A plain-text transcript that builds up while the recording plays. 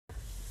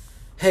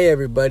Hey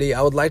everybody,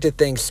 I would like to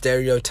thank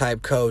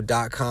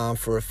StereotypeCo.com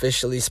for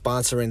officially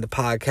sponsoring the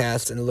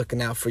podcast and looking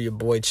out for your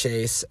boy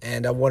Chase.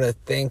 And I want to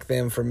thank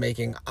them for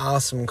making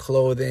awesome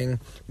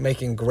clothing,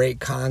 making great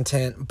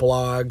content,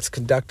 blogs,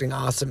 conducting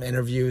awesome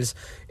interviews.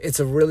 It's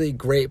a really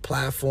great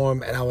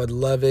platform, and I would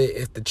love it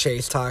if the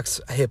Chase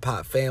Talks hip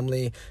hop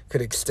family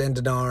could extend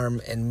an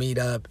arm and meet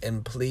up,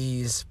 and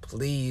please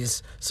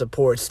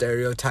support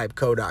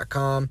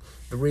StereotypeCo.com.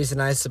 The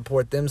reason I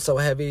support them so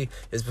heavy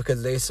is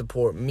because they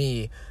support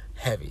me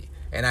heavy,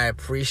 and I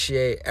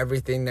appreciate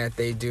everything that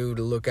they do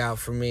to look out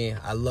for me.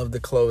 I love the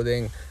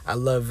clothing. I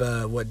love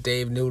what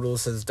Dave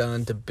Noodles has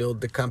done to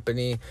build the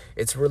company.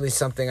 It's really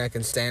something I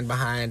can stand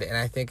behind, and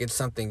I think it's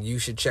something you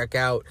should check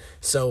out.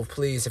 So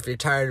please, if you're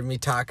tired of me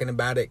talking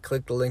about it,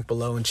 click the link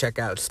below and check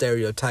out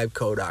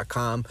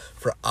StereotypeCo.com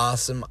for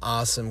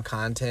awesome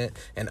content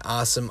and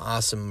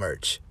awesome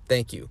merch.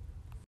 Thank you.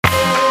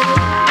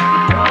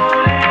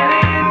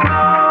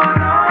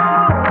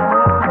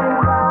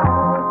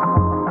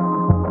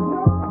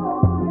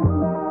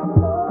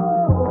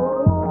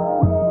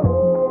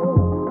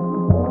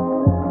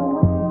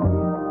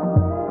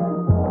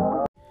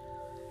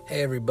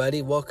 Hey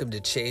everybody, welcome to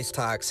Chase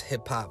Talks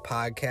Hip Hop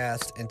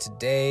Podcast, and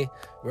today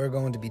we're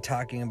going to be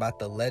talking about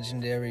the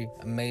legendary,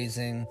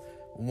 amazing,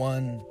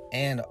 one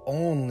and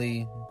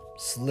only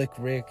Slick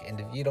Rick, and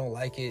if you don't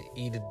like it,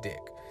 eat a dick.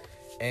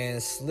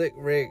 And Slick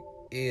Rick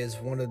is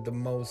one of the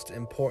most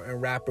important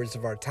rappers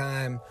of our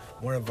time,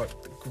 one of the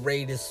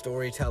greatest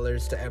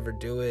storytellers to ever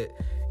do it.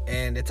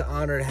 And it's an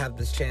honor to have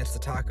this chance to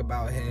talk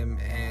about him.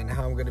 And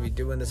how I'm going to be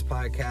doing this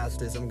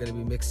podcast is I'm going to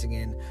be mixing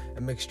in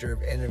a mixture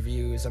of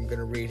interviews. I'm going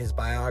to read his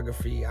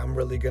biography. I'm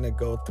really going to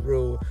go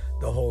through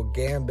the whole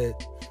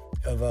gambit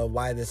of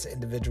why this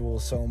individual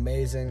is so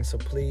amazing. So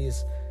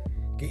please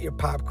get your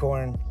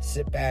popcorn,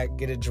 sit back,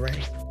 get a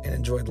drink, and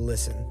enjoy the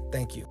listen.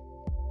 Thank you.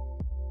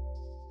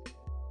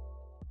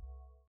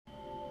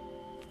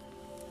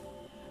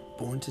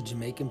 Born to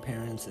Jamaican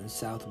parents in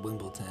South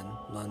Wimbledon,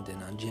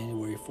 London on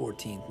January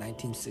 14,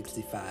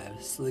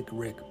 1965, Slick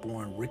Rick,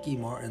 born Ricky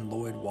Martin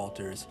Lloyd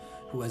Walters,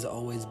 who has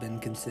always been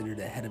considered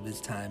ahead of his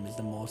time as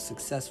the most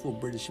successful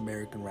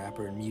British-American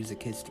rapper in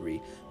music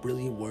history.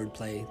 Brilliant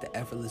wordplay, the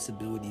effortless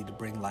ability to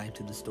bring life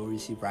to the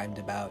stories he rhymed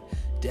about,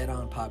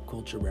 dead-on pop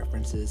culture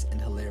references, and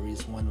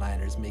hilarious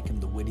one-liners make him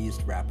the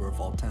wittiest rapper of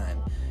all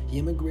time. He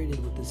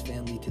immigrated with his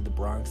family to the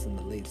Bronx in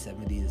the late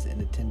 70s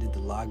and attended the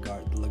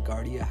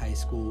LaGuardia High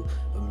School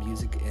of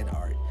Music and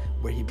Art,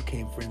 where he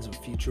became friends with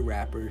future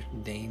rapper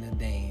Dana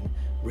Dane.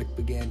 Rick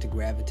began to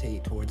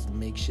gravitate towards the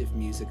makeshift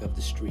music of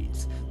the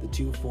streets. The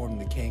two formed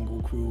the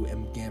Kangol Crew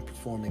and began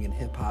performing in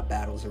hip-hop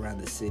battles around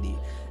the city.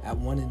 At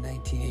one in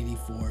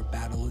 1984,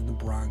 Battle in the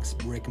Bronx,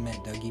 Rick met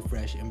Dougie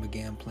Fresh and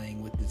began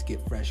playing with his Get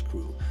Fresh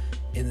crew.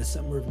 In the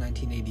summer of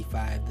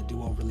 1985, the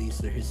duo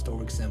released their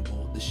historic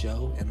single, The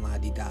Show and La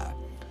Di Da.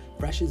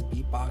 Fresh's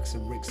beatbox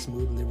and Rick's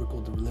smooth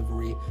lyrical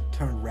delivery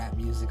turned rap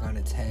music on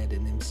its head,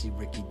 and MC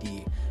Ricky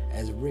D,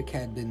 as Rick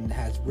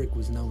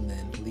was known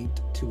then, leaped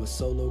to a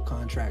solo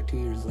contract 2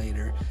 years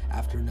later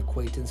after an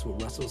acquaintance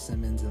with Russell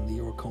Simmons and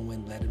Leroy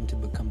Cohen led him to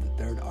become the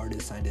third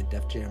artist signed to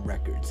Def Jam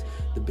Records,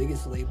 the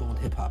biggest label in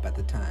hip-hop at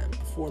the time.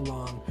 Before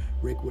long,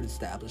 Rick would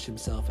establish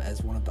himself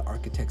as one of the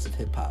architects of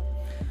hip-hop.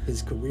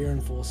 His career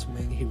in full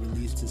swing, he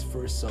released his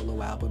first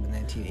solo album in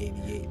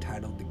 1988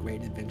 titled The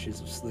Great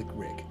Adventures of Slick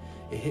Rick.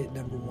 It hit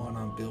number one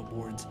on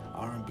Billboard's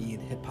R&B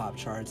and hip-hop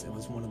charts and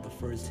was one of the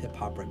first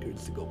hip-hop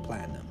records to go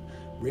platinum.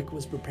 Rick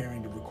was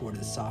preparing to record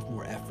his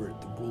sophomore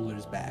effort, The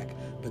Ruler's Back,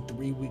 but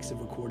 3 weeks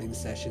of recording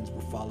sessions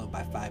were followed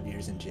by 5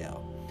 years in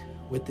jail.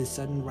 With his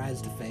sudden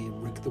rise to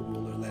fame, Rick the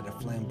Ruler led a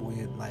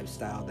flamboyant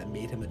lifestyle that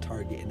made him a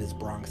target in his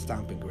Bronx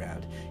stomping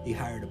ground. He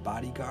hired a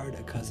bodyguard,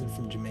 a cousin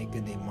from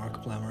Jamaica named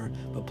Mark Plummer,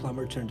 but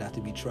Plummer turned out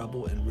to be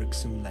trouble and Rick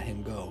soon let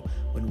him go.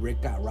 When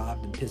Rick got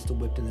robbed and pistol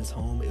whipped in his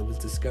home, it was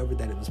discovered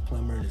that it was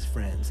Plummer and his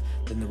friends.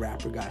 Then the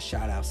rapper got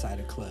shot outside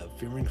a club.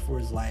 Fearing for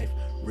his life,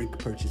 Rick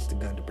purchased a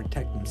gun to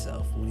protect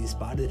himself. When he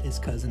spotted his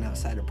cousin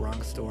outside a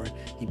Bronx store,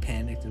 he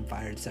panicked and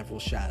fired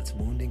several shots,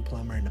 wounding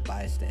Plummer and a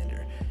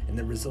bystander. In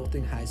the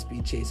resulting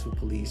high-speed chase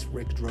with police,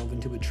 Rick drove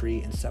into a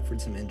tree and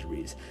suffered some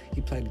injuries.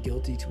 He pled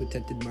guilty to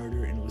attempted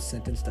murder and was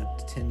sentenced up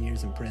to 10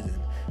 years in prison.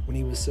 When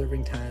he was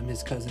serving time,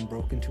 his cousin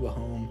broke into a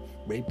home,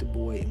 raped a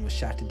boy, and was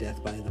shot to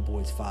death by the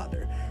boy's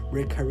father.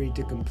 Rick hurried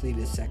to complete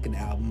his second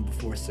album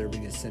before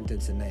serving his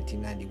sentence in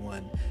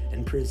 1991.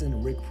 In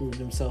prison, Rick proved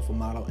himself a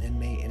model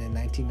inmate, and in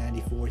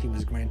 1994 he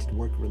was granted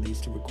work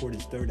release to record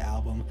his third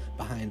album,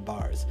 Behind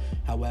Bars.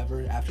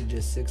 However, after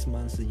just 6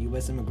 months, the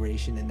U.S.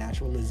 Immigration and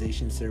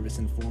Naturalization Service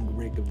informed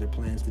Rick of their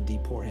plans to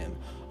deport him.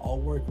 time. All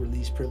work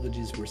release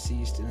privileges were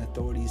ceased and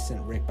authorities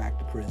sent Rick back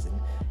to prison.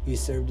 He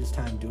served his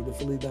time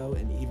dutifully though,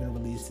 and even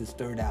released his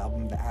third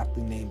album, the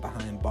aptly named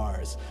Behind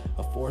Bars,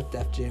 a fourth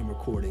Def Jam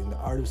recording. The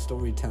Art of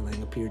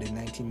Storytelling appeared in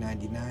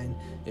 1999.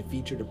 It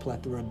featured a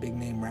plethora of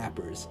big-name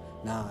rappers: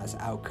 Nas,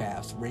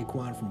 Outkast,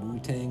 Raekwon from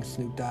Wu-Tang,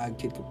 Snoop Dogg,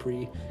 Kid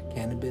Capri,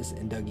 Cannabis,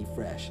 and Dougie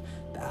Fresh.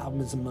 The album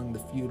is among the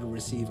few to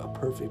receive a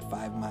perfect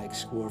 5-mic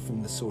score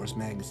from The Source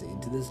magazine.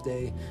 To this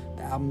day,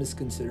 the album is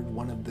considered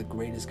one of the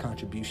greatest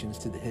contributions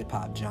to the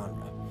hip-hop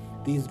genre.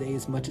 These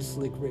days, much of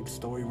Slick Rick's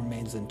story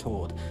remains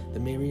untold. The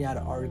myriad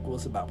of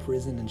articles about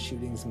prison and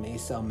shootings may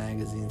sell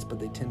magazines, but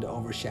they tend to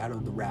overshadow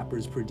the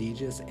rapper's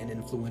prodigious and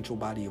influential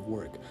body of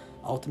work.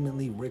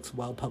 Ultimately, Rick's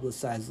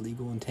well-publicized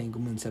legal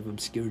entanglements have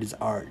obscured his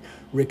art.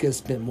 Rick has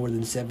spent more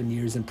than 7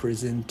 years in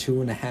prison,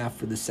 2.5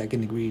 for the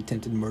second-degree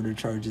attempted murder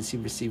charges he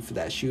received for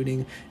that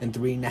shooting, and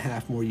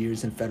 3.5 more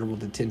years in federal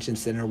detention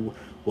center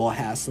while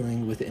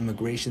hassling with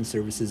immigration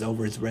services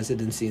over his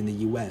residency in the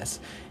U.S.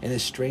 In a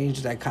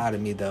strange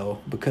dichotomy, though,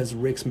 because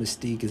Rick's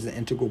mystique is an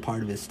integral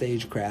part of his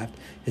stagecraft,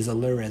 his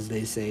allure, as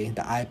they say,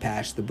 the eye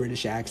patch, the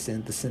British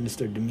accent, the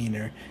sinister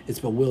demeanor, it's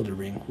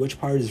bewildering.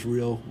 Which part is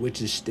real,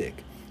 which is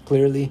shtick?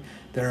 Clearly,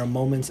 there are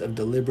moments of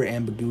deliberate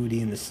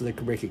ambiguity in the Slick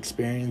Rick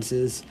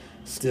experiences.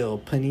 Still,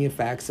 plenty of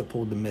facts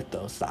uphold the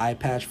mythos. The eye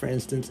patch, for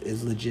instance,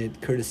 is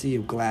legit, courtesy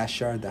of glass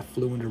shard that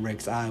flew into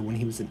Rick's eye when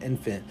he was an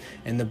infant,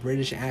 and the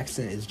British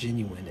accent is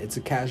genuine. It's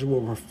a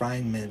casual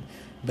refinement,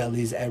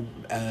 bellies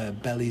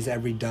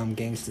every dumb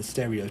gangsta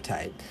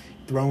stereotype.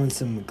 Throw in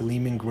some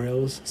gleaming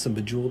grills, some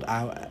bejeweled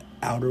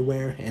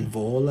outerwear, and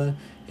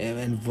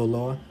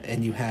voila,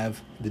 and you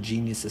have the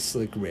genius of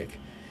Slick Rick.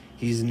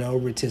 He's no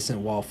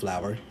reticent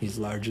wallflower. He's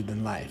larger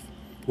than life.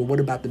 Well,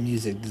 what about the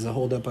music? Does it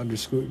hold up under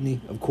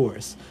scrutiny? Of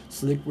course.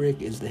 Slick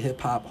Rick is the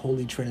hip-hop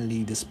holy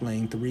trinity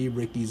displaying 3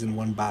 Rickies in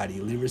one body: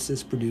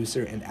 lyricist,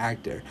 producer, and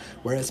actor.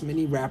 Whereas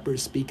many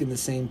rappers speak in the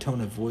same tone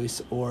of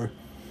voice or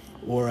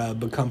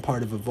become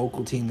part of a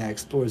vocal team that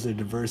explores their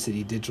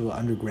diversity, Digital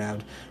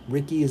Underground,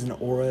 Ricky is an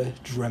oral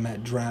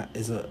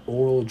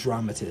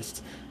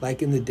dramatist,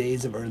 like in the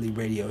days of early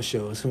radio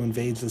shows, who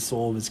invades the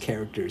soul of his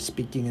characters,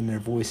 speaking in their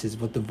voices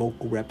with the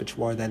vocal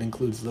repertoire that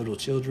includes little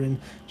children,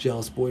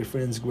 jealous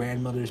boyfriends,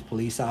 grandmothers,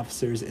 police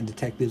officers, and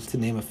detectives, to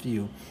name a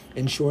few.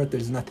 In short,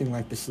 there's nothing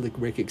like the Slick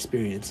Rick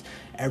experience.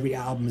 Every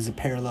album is a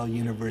parallel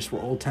universe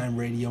where old-time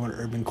radio and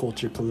urban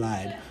culture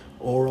collide.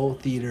 Oral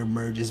theater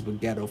merges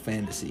with ghetto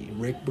fantasy.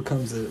 Rick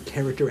becomes a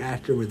character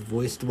actor with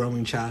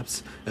voice-throwing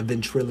chops, a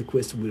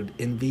ventriloquist with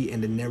envy,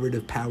 and a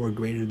narrative power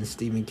greater than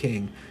Stephen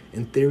King.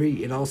 In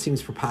theory, it all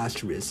seems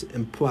preposterous,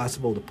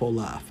 impossible to pull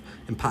off.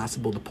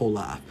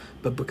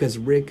 But because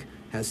Rick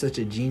has such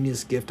a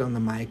genius gift on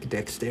the mic,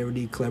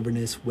 dexterity,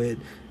 cleverness, wit,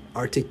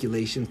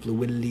 articulation,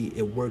 fluidity,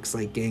 it works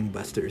like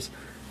gangbusters.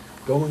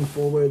 Going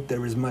forward,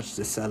 there is much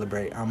to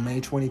celebrate. On May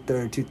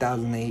 23,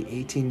 2008,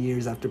 18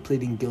 years after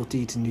pleading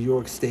guilty to New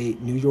York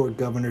State, New York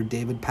Governor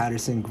David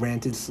Paterson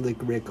granted Slick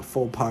Rick a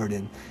full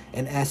pardon.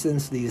 In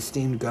essence, the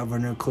esteemed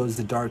governor closed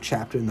the dark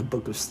chapter in the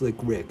book of Slick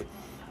Rick.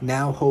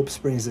 Now hope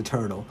springs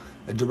eternal.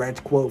 A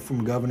direct quote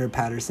from Governor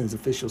Paterson's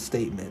official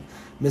statement.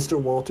 Mr.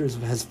 Walters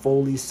has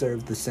fully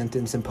served the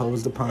sentence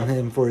imposed upon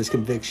him for his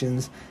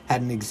convictions,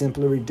 had an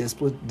exemplary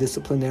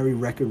disciplinary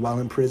record while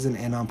in prison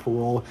and on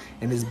parole,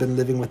 and has been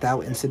living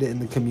without incident in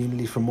the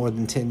community for more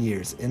than 10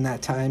 years. In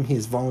that time, he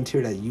has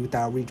volunteered at youth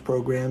outreach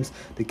programs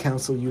to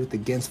counsel youth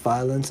against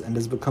violence and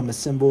has become a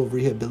symbol of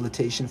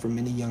rehabilitation for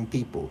many young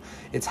people.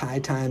 It's high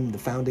time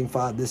this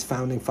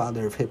founding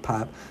father of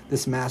hip-hop,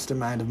 this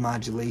mastermind of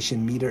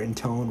modulation, meter, and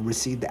tone,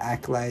 received the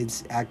accolades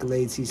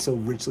he so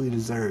richly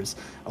deserves.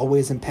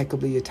 Always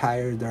impeccably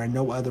attired, there are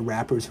no other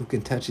rappers who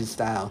can touch his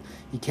style.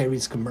 He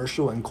carries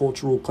commercial and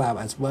cultural clout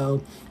as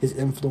well. His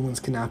influence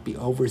cannot be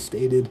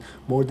overstated.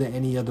 More than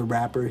any other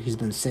rapper, he's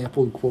been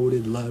sampled,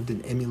 quoted, loved,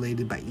 and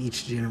emulated by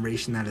each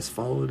generation that has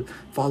followed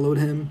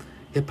him.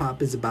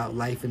 Hip-hop is about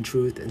life and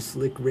truth, and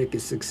Slick Rick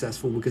is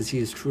successful because he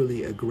is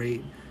truly a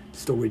great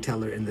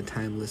storyteller in the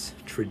timeless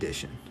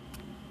tradition.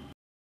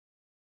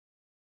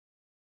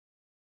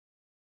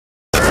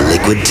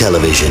 Liquid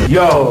Television.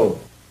 Yo!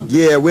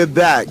 Yeah, we're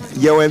back.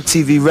 Yo,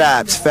 MTV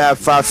Raps, Fab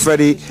Five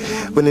Freddy,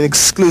 with an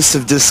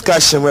exclusive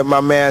discussion with my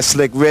man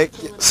Slick Rick.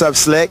 What's up,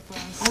 Slick?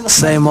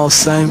 Same old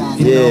same.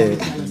 You know,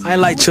 I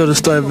ain't like Children's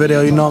Story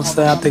video, you know what I'm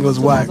saying? I think it was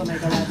whack.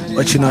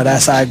 But you know,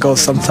 that's how it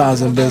goes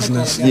sometimes in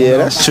business. Yeah,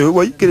 that's true.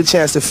 Well, you get a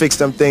chance to fix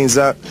them things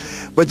up.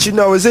 But you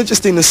know, it's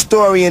interesting, the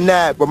story in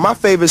that. But my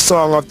favorite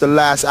song off the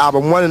last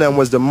album, one of them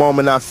was The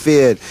Moment I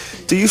Feared.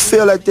 Do you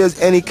feel like there's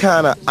any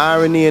kind of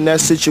irony in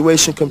that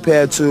situation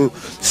compared to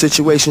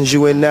situations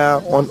you in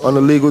now on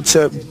the legal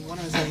tip?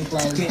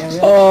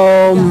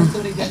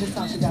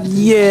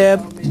 Yeah,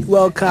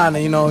 well, kind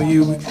of, you know,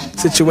 you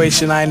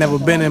situation I ain't never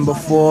been in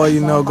before, you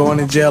know, going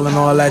to jail and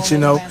all that, you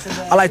know.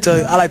 I like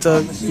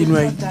to, you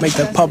know, make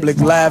the public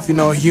laugh, you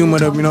know, humor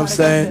them, you know what I'm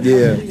saying?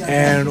 Yeah.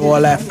 And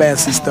all that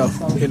fancy stuff.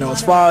 You know,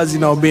 as far as, you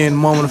know, being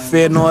moment of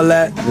fear and all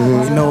that,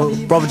 you know,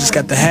 brother just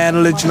got to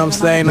handle it, you know what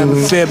I'm saying? And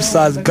the fear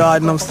besides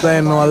God, you know what I'm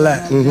saying, and all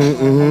that.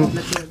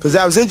 Because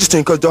that was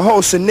interesting, because the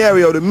whole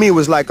scenario to me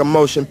was like a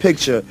motion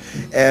picture,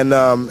 and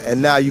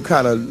now you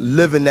kind of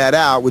living that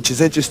out, which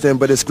is interesting,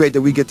 but it's great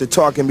that we get to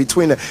talk in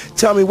between that.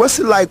 Tell me, what's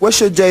it like, what's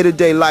your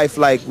day-to-day life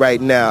like right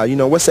now? You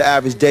know, what's the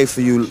average day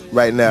for you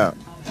right now?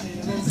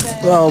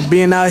 Well,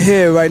 being out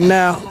here right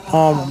now,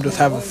 I'm just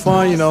having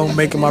fun, you know,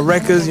 making my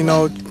records, you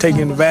know,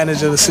 taking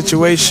advantage of the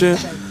situation.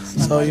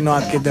 So, you know,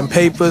 I get them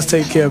papers,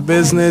 take care of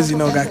business, you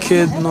know, got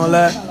kids and all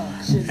that.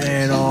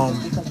 And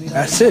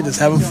that's it, just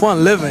having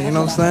fun, living, you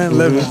know what I'm saying,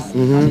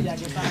 living.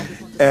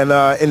 And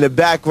in the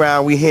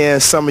background, we hearing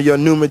some of your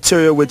new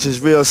material, which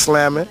is real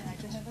slamming.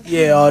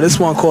 Yeah, this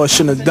one called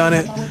Shouldn't Have Done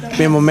It.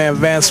 Me and my man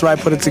Vance Wright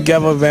put it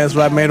together. Vance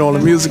Wright made all the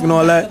music and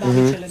all that.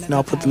 You know,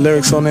 I put the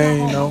lyrics on there,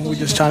 you know, we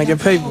just trying to get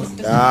paper.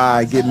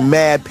 Get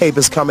mad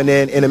papers coming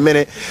in a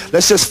minute.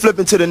 Let's just flip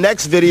into the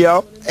next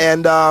video,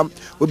 and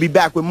we'll be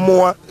back with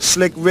more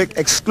Slick Rick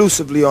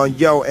exclusively on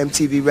Yo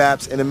MTV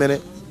Raps in a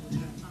minute.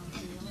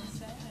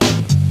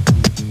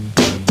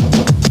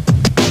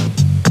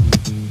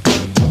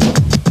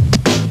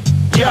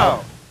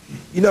 Yo!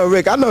 You know,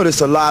 Rick, I noticed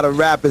a lot of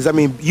rappers, I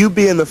mean, you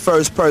being the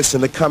first person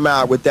to come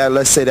out with that,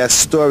 let's say, that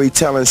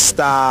storytelling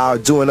style,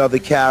 doing other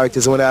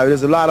characters and whatever.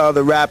 There's a lot of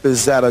other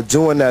rappers that are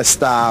doing that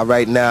style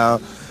right now.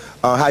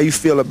 How you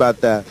feel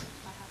about that?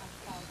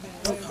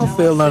 I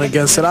feel nothing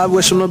against it. I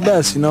wish them the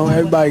best, you know.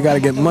 Everybody got to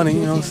get money,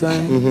 you know what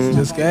I'm saying?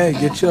 Just, hey,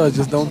 get yours.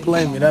 Just don't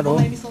play me, that's all.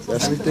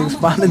 Everything's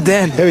fine and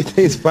dandy.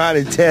 Everything's fine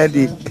and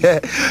dandy.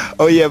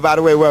 Oh, yeah, by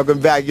the way, welcome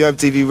back. Yo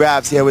MTV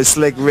Raps here with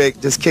Slick Rick,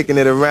 just kicking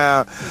it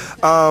around.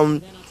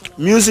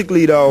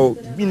 Musically, though,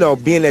 you know,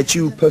 being that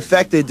you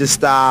perfected the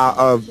style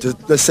of,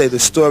 let's say, the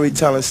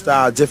storytelling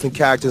style, different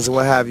characters and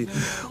what have you,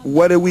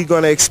 what are we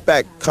going to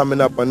expect coming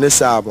up on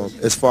this album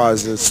as far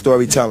as the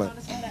storytelling?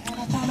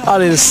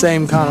 Probably the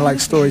same kind of like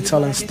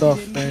storytelling stuff,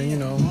 and you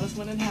know,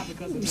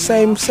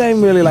 same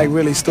really like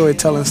really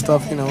storytelling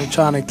stuff. You know,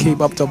 trying to keep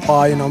up to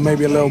par. You know,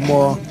 maybe a little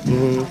more,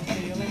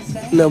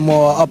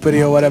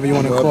 uppity or whatever you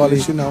want to call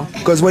it. You know,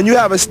 because when you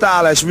have a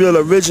style that's real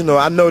original,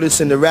 I notice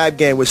in the rap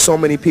game with so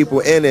many people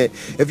in it,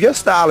 if your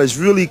style is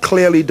really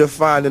clearly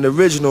defined and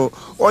original,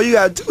 all you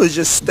gotta do is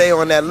just stay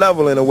on that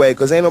level in a way,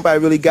 because ain't nobody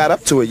really got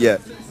up to it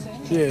yet.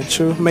 Yeah,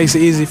 true. Makes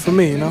it easy for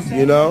me, you know?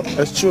 You know,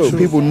 that's true.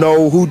 People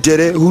know who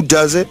did it, who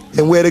does it,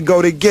 and where to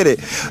go to get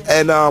it.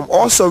 And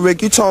also,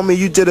 Rick, you told me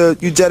you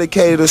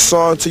dedicated a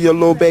song to your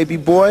little baby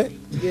boy?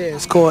 Yeah,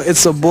 it's called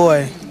It's a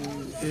Boy.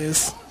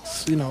 It's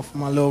you know, for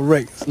my little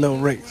Rick. It's Little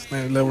Rick. His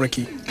name is Little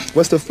Ricky.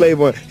 What's the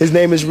flavor? His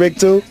name is Rick,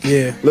 too?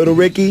 Yeah. Little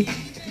Ricky?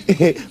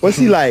 What's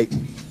he like?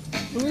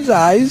 He's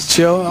alright, he's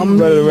chill. I'm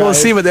gonna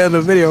see him at the end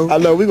of the video. I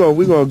know,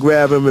 we're gonna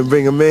grab him and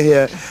bring him in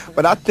here.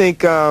 But I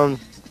think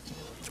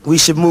we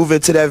should move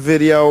into that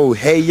video,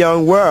 Hey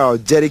Young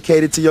World,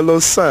 dedicated to your little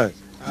son.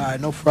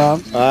 Alright, no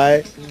problem.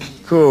 Alright,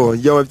 cool.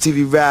 Yo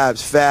MTV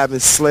Raps, Fab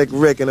and Slick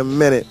Rick in a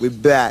minute. We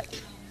back.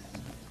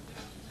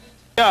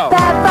 Yo.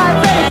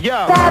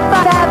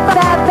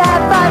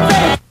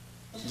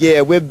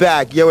 Yeah, we're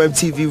back. Yo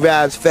MTV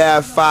Raps,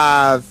 Fab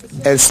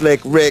 5 and Slick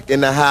Rick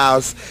in the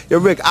house. Yo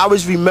Rick, I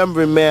was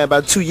remembering, man,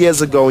 about 2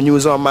 years ago when you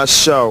was on my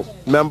show.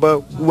 Remember?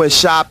 We went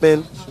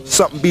shopping,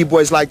 something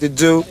B-boys like to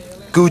do.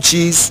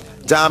 Gucci's,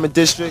 Diamond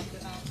District.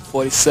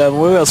 47,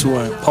 where else we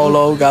went?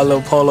 Polo, got a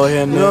little polo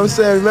here and there. You know what I'm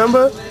saying,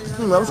 remember?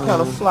 That was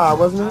kind of fly,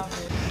 wasn't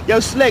it? Yo,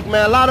 Slick,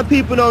 man, a lot of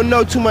people don't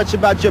know too much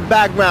about your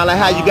background, like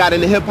how you got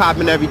into hip-hop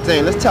and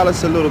everything. Let's tell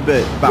us a little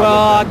bit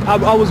about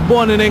I was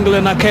born in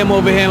England. I came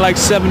over here in like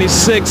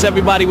 76.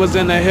 Everybody was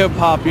into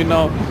hip-hop, you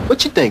know.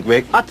 What you think,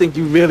 Rick? I think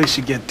you really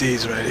should get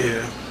these right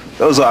here.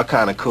 Those are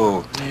kind of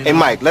cool. Yeah. Hey,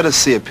 Mike, let us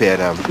see a pair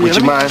of them. Would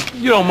you mind?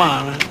 You don't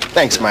mind, man.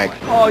 Thanks, Mike.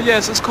 Oh,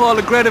 yes, it's called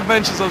The Great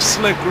Adventures of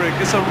Slick Rick.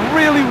 It's a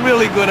really,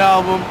 really good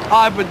album.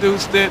 I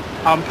produced it.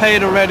 I'm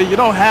paid already. You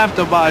don't have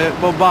to buy it,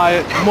 but buy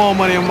it. More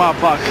money in my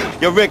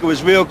pocket. Yo, Rick, it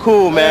was real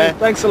cool, man. Hey,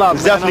 thanks a lot,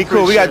 man. Definitely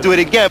cool. We got to do it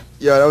again.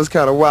 Yo, that was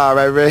kind of wild,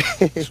 right, Rick?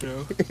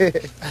 True.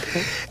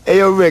 Hey,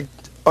 yo, Rick,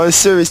 on a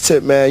serious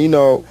tip, man, you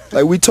know,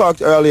 like we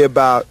talked earlier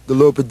about the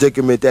little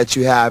predicament that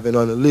you have and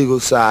on the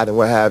legal side and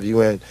what have you,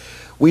 and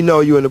we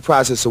know you're in the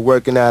process of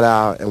working that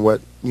out and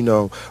what, you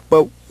know,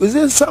 but is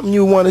there something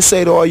you want to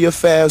say to all your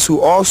fans who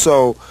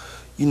also,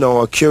 you know,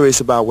 are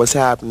curious about what's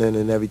happening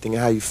and everything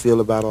and how you feel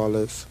about all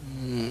this?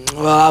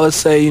 Well, I would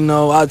say, you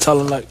know, I'd tell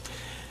them, like,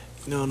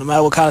 you know, no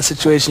matter what kind of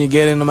situation you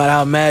get in, no matter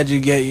how mad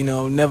you get, you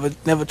know, never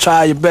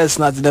try your best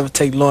not to never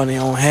take the law in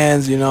your own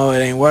hands, you know, it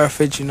ain't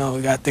worth it, you know,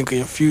 you got to think of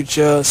your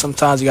future.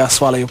 Sometimes you got to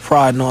swallow your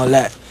pride and all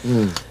that.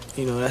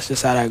 You know, that's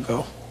just how that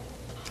go.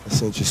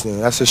 That's interesting.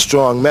 That's a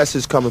strong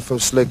message coming from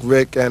Slick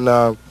Rick, and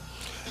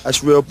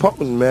that's real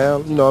potent,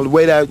 man. You know, the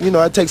way that, you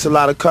know, it takes a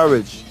lot of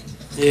courage.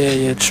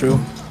 Yeah, true.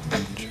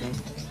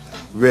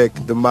 Rick,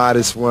 the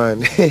modest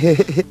one.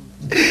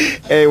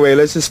 Hey, Anyway,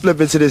 let's just flip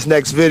into this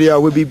next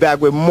video. We'll be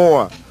back with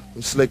more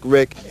from Slick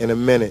Rick in a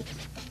minute.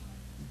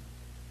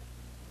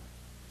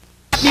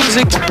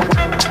 Music.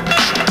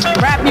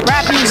 Rap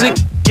music.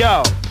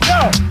 Yo.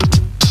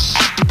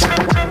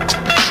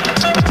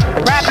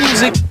 Rap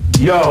music.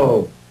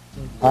 Yo.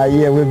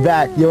 Yeah, we're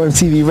back. Yo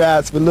MTV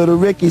Raps with Little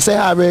Ricky. Say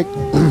hi, Rick.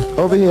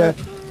 Over here.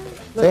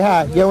 Say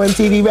hi. Yo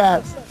MTV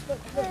Raps.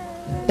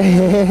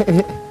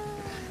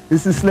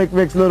 This is Slick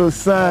Rick's little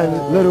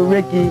son, Little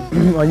Ricky,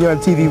 on Yo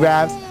MTV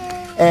Raps.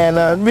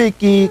 And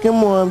Ricky,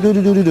 come on, do.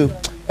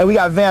 And we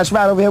got Vance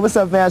Wright over here. What's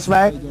up, Vance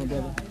Wright?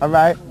 All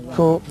right,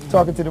 cool.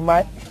 Talking to the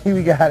mic. Here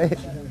we got it.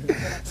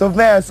 So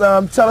Vance,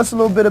 tell us a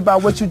little bit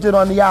about what you did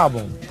on the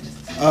album.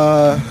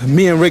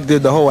 Me and Rick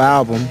did the whole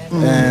album,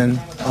 and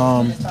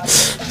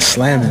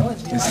slamming.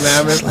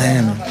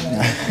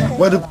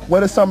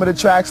 What are some of the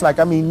tracks like?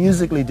 I mean,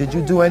 musically, did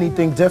you do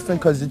anything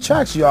different? Because the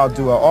tracks y'all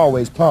do are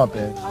always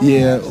pumping.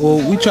 Yeah, well,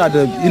 we tried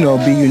to,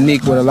 be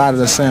unique with a lot of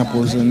the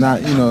samples and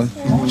not,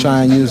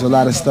 try and use a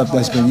lot of stuff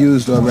that's been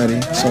used already.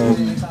 So,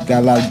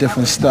 got a lot of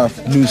different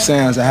stuff, new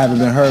sounds that haven't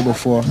been heard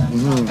before.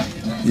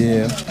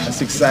 Yeah.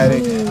 That's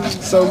exciting.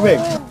 So, Rick,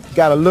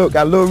 got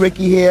little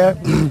Ricky here,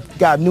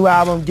 got a new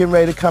album getting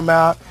ready to come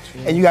out,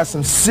 and you got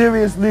some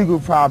serious legal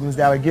problems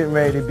that are getting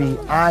ready to be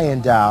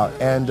ironed out.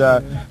 And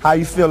how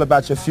you feel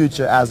about your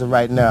future as of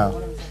right now?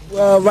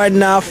 Well, right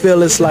now I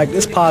feel it's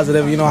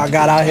positive. I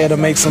got out here to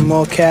make some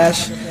more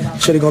cash.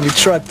 Shit gonna be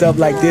trucked up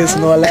like this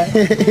and all that.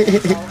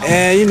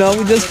 And we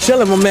just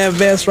chilling. My man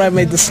Vance Wright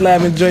made the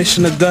slamming joint.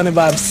 Shouldn't have done it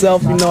by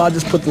himself. I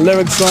just put the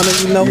lyrics on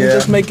it. We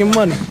just making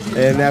money.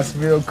 And that's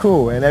real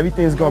cool. And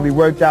everything's gonna be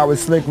worked out with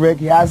Slick Rick.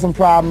 He has some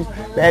problems,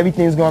 but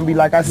everything's gonna be,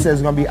 like I said,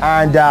 it's gonna be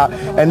ironed out.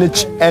 And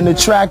the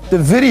track, the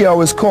video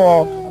is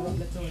called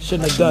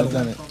Shouldn't Have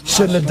Done It.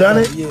 Shouldn't Have Done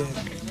It? Yeah.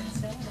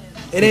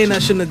 It ain't I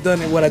shouldn't have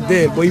done it what I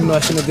did, but even though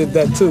I shouldn't have did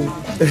that too.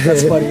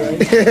 That's funny, right?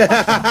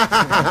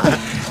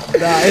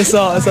 Nah, it's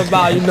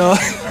about,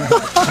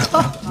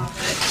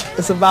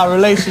 it's about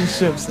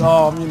relationships.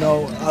 I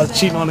was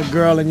cheating on a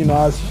girl and,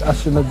 I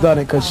shouldn't have done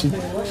it because she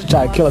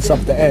tried to kill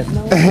herself at the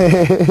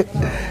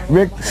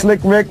end.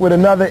 Slick Rick with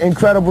another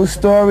incredible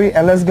story,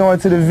 and let's go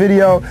into the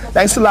video.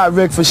 Thanks a lot,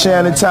 Rick, for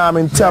sharing the time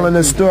and telling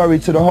the story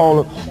to the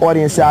whole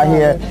audience out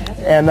here.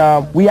 And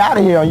we out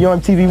of here on Yo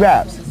MTV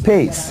Raps.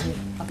 Peace.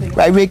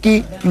 Right,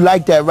 Ricky? You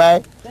like that,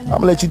 right? I'm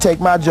gonna let you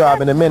take my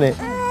job in a minute.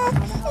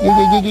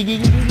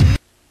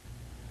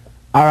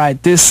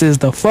 Alright, this is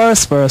the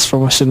first verse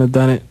from I Shouldn't Have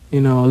Done It. A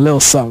little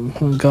something.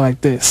 I'm gonna go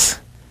like this.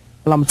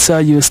 Well, I'm gonna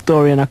tell you a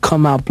story and I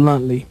come out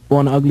bluntly.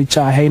 Born an ugly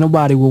child, hey,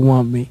 nobody would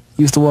want me.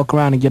 Used to walk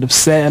around and get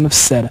upset and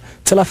upsetter.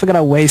 Till I figured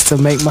out ways to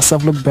make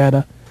myself look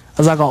better.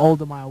 As I got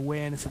older, my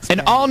awareness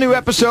expanded. An all-new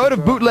episode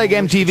of Bootleg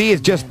MTV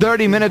is just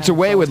 30 minutes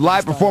away with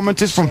live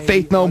performances from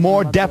Faith No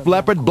More, Def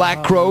Leppard,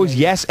 Black Crowes,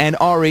 Yes, and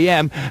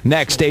R.E.M.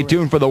 Next, stay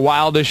tuned for the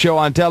wildest show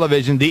on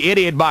television, The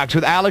Idiot Box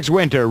with Alex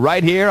Winter,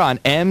 right here on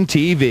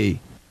MTV.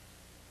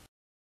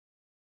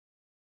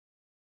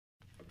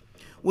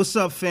 What's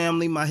up,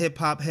 family? My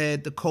hip-hop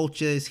head, the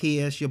culture is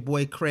here. It's your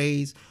boy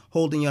Craze,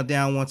 holding y'all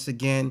down once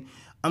again.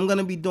 I'm going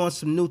to be doing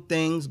some new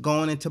things,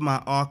 going into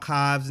my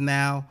archives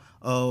now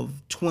of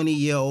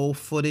 20-year-old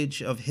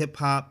footage of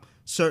hip-hop,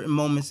 certain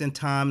moments in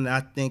time that I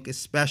think is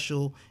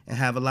special and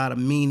have a lot of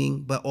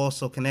meaning, but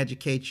also can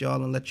educate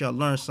y'all and let y'all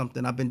learn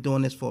something. I've been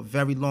doing this for a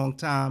very long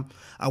time.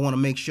 I want to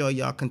make sure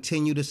y'all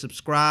continue to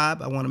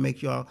subscribe. I want to make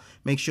sure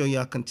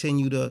y'all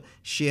continue to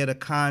share the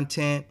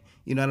content.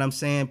 You know what I'm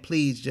saying?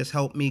 Please just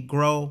help me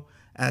grow.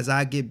 As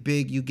I get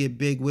big, you get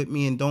big with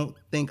me, and don't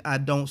think I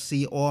don't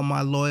see all my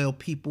loyal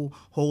people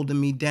holding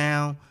me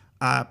down.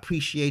 I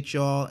appreciate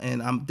y'all,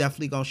 and I'm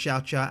definitely going to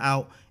shout y'all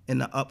out in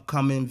the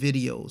upcoming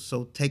videos.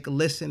 So take a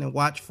listen and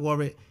watch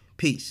for it.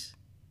 Peace.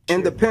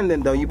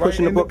 Independent, though. You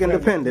pushing the book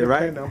independent,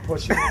 right? I'm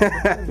pushing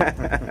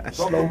it.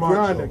 Slow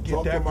grinder,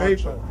 get that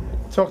paper.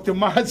 Talk to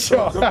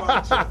Macho.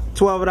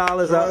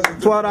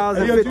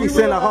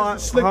 $12.50 a heart.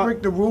 Slick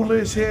Rick the Ruler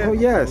is here. Oh,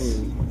 yes.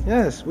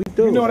 Yes, we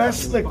do. That's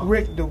Slick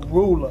Rick the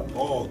Ruler.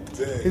 Oh,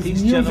 damn.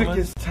 His music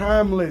is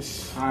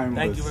timeless.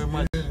 Thank you very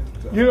much.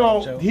 He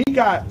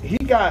got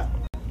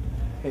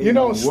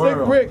Slick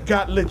Rick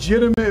got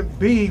legitimate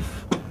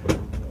beef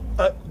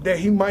that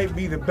he might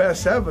be the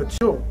best ever,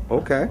 too.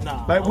 Okay.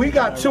 Like, we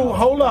got two,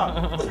 hold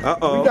up.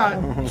 Uh-oh. We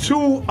got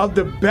two of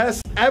the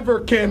best ever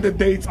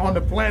candidates on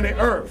the planet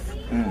Earth.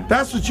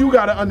 That's what you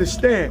got to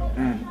understand.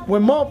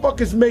 When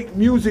motherfuckers make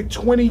music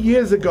 20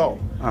 years ago,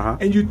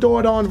 and you throw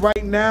it on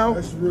right now,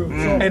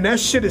 and that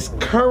shit is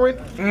current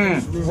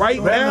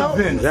right now,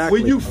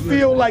 when you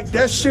feel like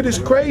that shit is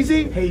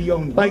crazy,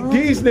 like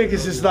these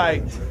niggas is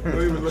like,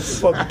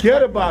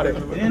 forget about it.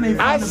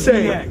 I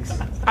say,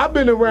 I've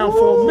been around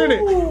for a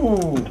minute,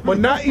 but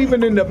not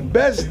even in the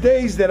best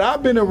days that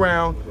I've been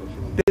around,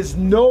 there's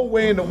no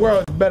way in the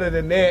world it's better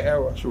than their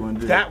era.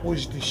 That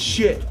was the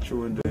shit.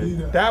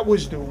 That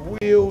was the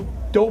real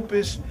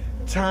dopest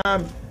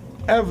time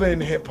ever in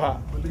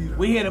hip-hop.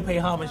 We here to pay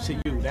homage to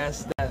you.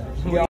 That's that.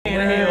 We here to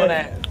handle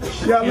that.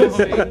 Yeah,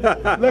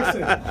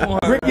 listen.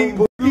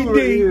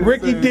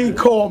 Ricky D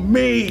called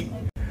me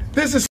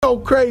This is so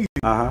crazy.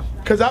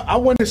 Because I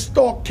went to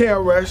stalk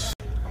KRS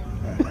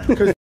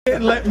because they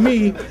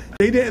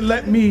didn't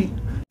let me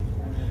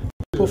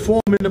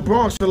perform in the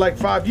Bronx for like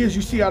 5 years.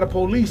 You see how the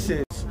police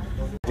is.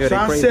 Yeah, so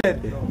I crazy.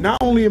 said, not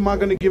only am I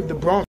going to give the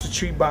Bronx a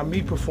treat by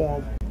me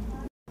perform,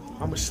 I'm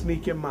going to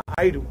sneak in my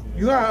idol.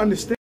 You got to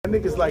understand, that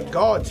nigga's like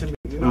God to me.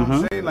 You know what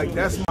I'm saying? Like,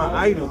 that's my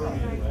idol.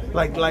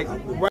 Like,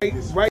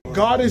 right,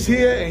 God is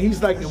here and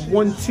he's like in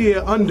one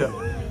tier under.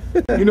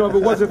 You know, if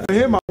it wasn't for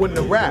him, I wouldn't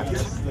have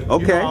rapped.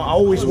 Okay. You know, I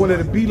always wanted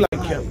to be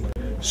like him.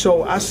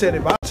 So I said,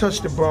 if I touch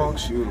the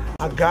Bronx,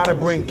 I gotta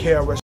bring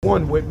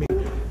KRS-One with me,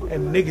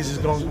 and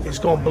niggas is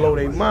gonna blow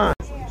their mind.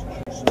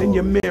 Then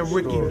your man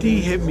Ricky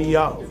D hit me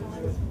up.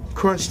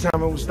 Crunch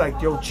time, it was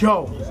like, yo,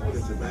 Joe,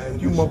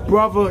 you my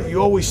brother, you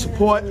always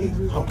support,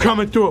 I'm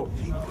coming through.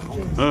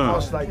 I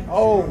was like,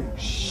 oh,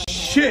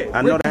 shit.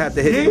 I know they have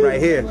to hit you right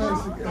here.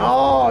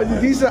 Oh,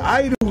 these are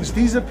idols.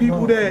 These are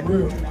people that,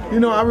 you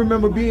know, I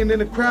remember being in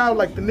the crowd,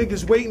 like the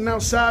niggas waiting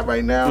outside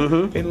right now,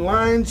 in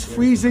lines,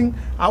 freezing.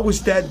 I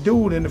was that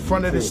dude in the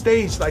front of the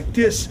stage like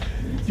this,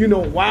 you know,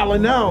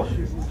 wilding out.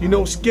 You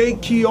know,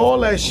 Skate Key, all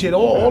that shit,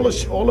 all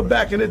the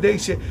back in the day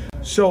shit.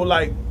 So,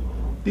 like,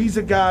 these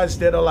are guys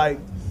that are like,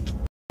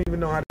 I don't even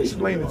know how to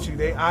explain it to you.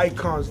 They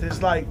icons.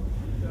 There's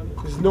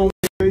no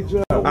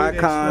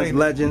icons,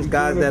 legends,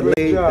 guys that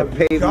laid the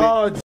pavement.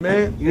 Gods,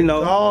 man. You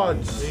know.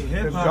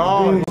 The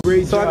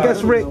gods. So I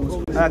guess, Rick,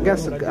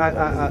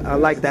 I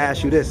like to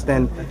ask you this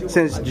then.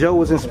 Since Joe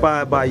was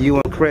inspired by you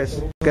and Chris,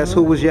 guess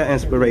who was your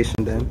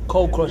inspiration then?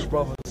 Cold Crush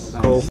Brothers.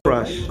 Cold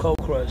Crush. Cold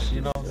Crush,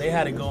 you know, they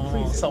had it going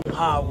on, something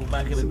horrible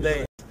back in the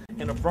day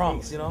in the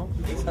Bronx, you know.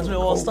 That's where it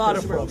all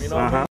started from, you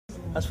know.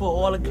 That's for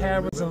all the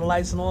cameras and the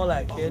lights and all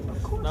that, kid. You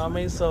know what I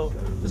mean? So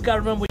just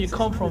gotta remember where you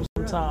come from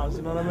sometimes,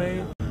 you know what I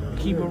mean?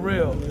 Keep it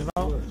real, you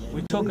know.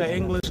 We took an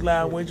English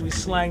language, we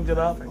slanged it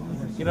up,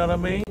 you know what I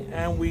mean?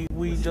 And we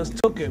just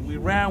took it, we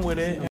ran with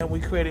it, and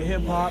we created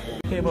hip hop,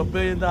 became a $1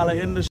 billion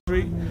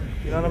industry,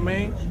 you know what I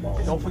mean?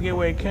 Don't forget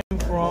where it came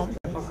from.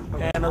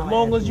 And as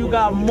long as you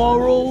got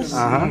morals,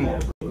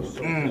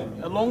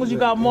 as long as you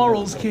got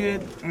morals,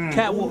 kid,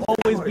 Cat will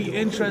always be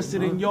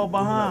interested in your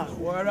behind.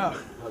 Word up.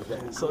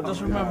 So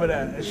just remember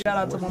that. And shout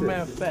out to my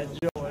man Fat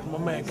Joe and my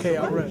man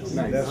KRS.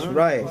 That's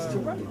right.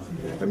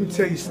 Let me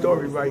tell you a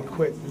story right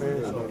quick,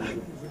 man.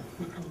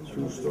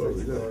 True story.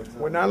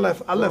 When I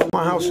left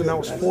my house when I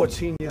was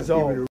 14 years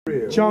old.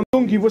 John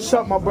Lungi, what's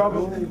up, my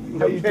brother?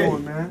 How you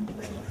doing, man?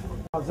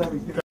 How's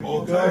everything?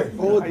 All day.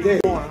 All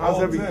day.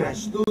 How's everything?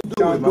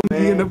 John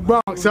Lungi in the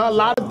Bronx. A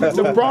lot of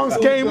the Bronx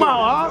came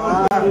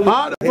out,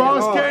 huh? The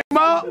Bronx came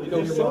out.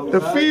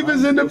 The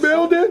Fever's in the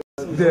building.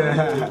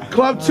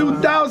 Club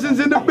 2000's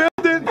in the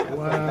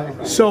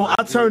building. So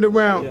I turned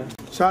around.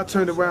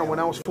 When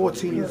I was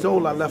 14 years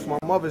old, I left my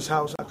mother's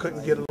house. I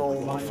couldn't get along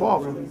with my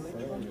father.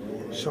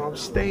 So I'm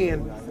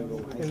staying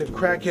in the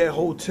Crackhead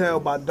Hotel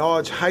by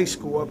Dodge High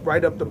School,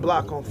 right up the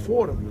block on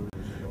Fordham.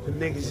 The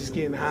niggas is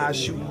getting high,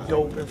 shooting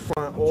dope in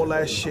front, all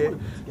that shit.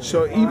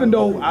 So even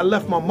though I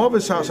left my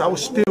mother's house, I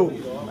was still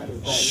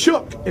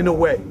shook in a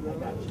way.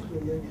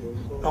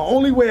 The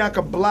only way I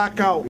could block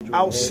out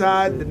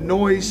outside, the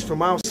noise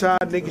from outside,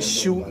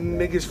 niggas shooting,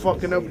 niggas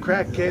fucking up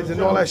crackheads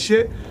and all that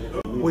shit,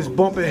 was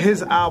bumping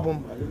his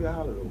album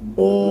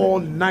all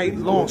night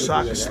long so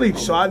I could sleep.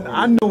 So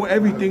I know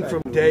everything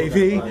from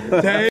Davey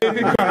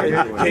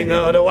Crockett, King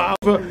of the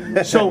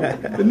Alpha. So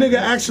the nigga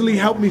actually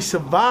helped me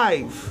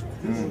survive.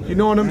 You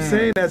know what I'm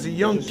saying? As a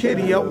young kid,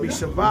 he helped me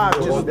survive.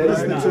 Just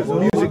listening to his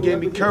music gave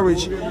me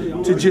courage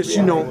to just,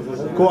 you know,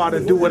 go out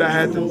and do what I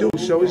had to do.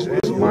 So it's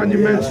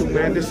monumental,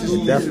 man. This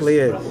Definitely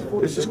is.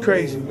 This is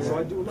crazy.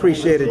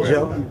 Appreciate it,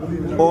 Joe.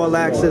 All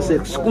access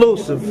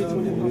exclusive. We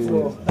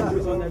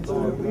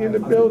in the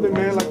building,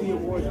 man.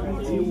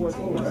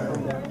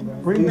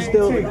 Do you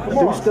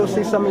still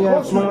see some of your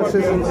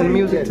influences in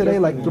music today,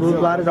 like through a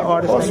lot of the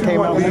artists that came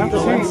out after?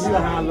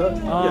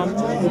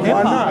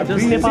 Hip hop,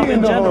 just hip hop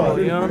in general.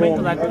 You know what I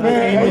mean? Like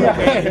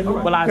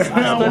I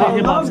studied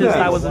hip hop since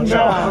I was a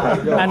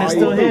child, and it's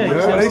still here.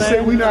 You see what I'm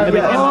saying? It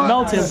became a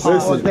melting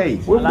pot.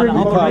 A lot of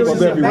other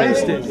races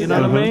embraced it. You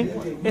know what I mean?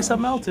 It's a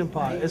melting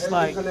pot. It's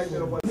like,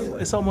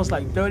 it's almost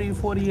like 30,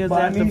 40 years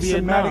after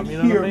Vietnam.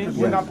 You know what I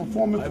mean?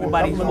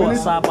 Everybody fought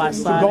side by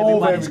side.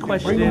 Everybody's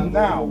questioning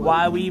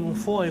why we even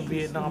fought in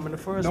Vietnam in the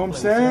first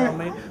place. You know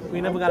what I mean?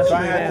 We never got a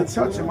straight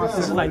answer. This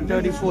is like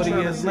 30, 40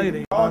 years later.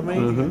 You know what I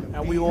mean?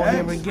 And we all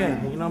here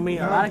again. You know what I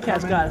mean? A lot of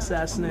cats got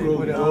assassinated.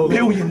 $1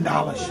 billion.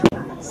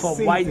 From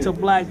white to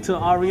black to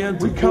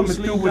Oriental. Bruce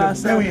Lee got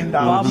assassinated.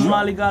 Bob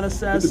Marley got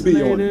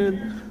assassinated.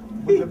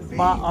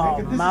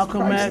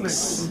 Malcolm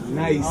X.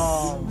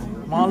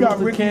 Martin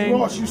Luther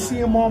King.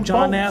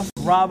 John F.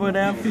 Robert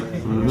F.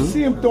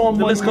 See him throwing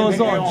The money list goes in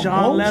the air on.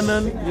 John boats.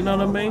 Lennon, you know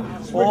what I mean?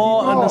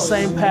 All on the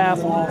same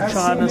path of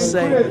trying to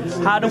say,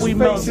 how do we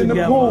melt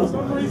together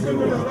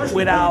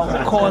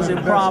without causing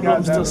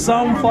problems to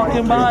some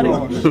fucking body?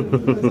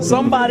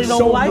 Somebody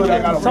don't like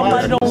it.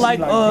 Somebody don't like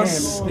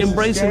us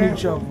embracing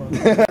each other.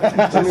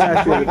 Let me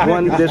ask you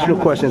one additional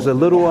question. It's a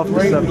little off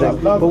the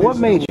subject, but what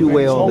made you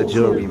wear all the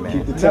jewelry,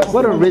 man?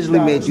 What originally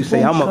made you say,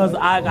 Because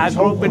I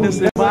grew up in this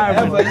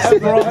environment, this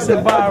Bronx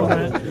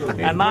environment,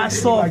 and I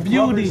saw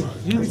beauty.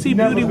 You see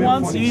beauty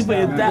once, you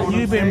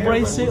either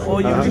embrace it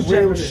or you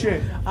reject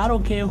it. I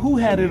don't care who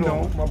had it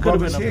on.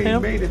 Could have been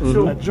a pimp,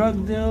 a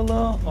drug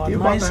dealer, a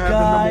nice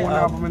guy,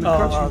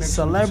 a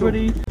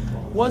celebrity.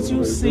 Once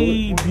you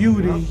see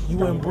beauty,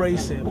 you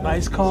embrace it.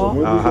 Nice car.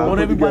 Don't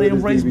everybody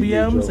embrace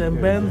BMs and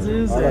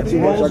Benzes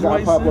and Rolls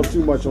Royces?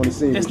 Too much on the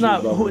scene. It's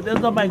not. There's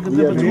not make a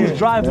difference who's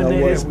driving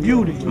there. It's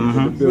beauty.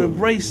 You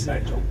embrace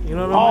it. You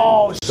know what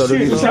I mean? so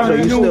you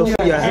still see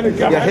your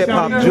hip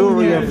hop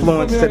jewelry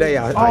influence today?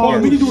 I guess.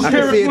 I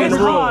can see it in It's the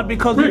room. hard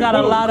because we got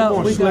a lot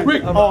of.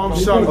 I'm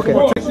sorry. Okay.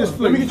 Take this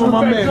flick. Let me get you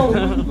my man. All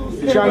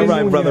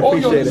right, brother.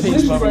 Appreciate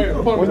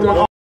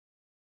it.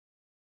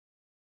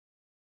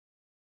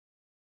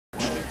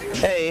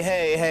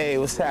 Hey,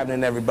 what's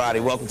happening, everybody?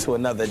 Welcome to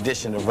another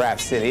edition of Rap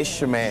City. It's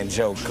your man,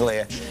 Joe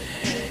Claire.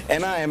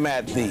 And I am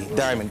at the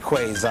Diamond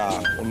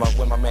Quasar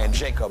where my man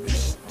Jacob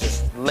just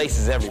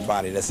laces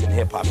everybody that's in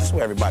hip-hop. That's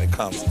where everybody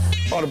comes.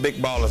 All the big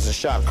ballers and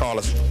shot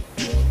callers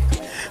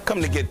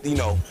come to get,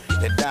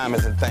 their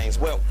diamonds and things.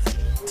 Well,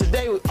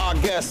 today our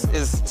guest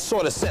is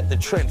sort of set the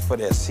trend for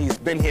this. He's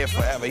been here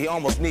forever. He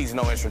almost needs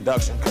no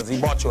introduction because he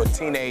bought you a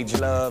teenage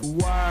love.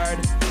 Word.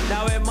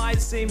 Now it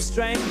might seem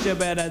strange, you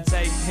better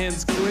take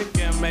hints quick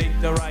and make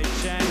the right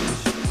change.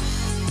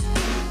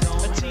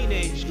 A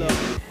teenage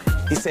love.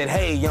 He said,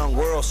 hey, young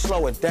world,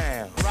 slow it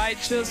down.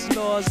 Righteous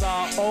laws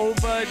are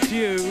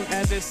overdue,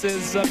 and this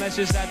is a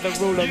message that the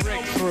ruler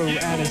Rick threw,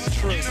 and it's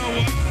true.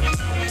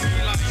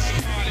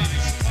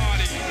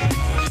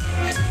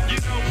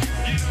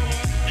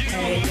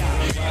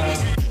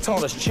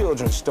 Told us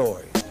children's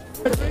stories.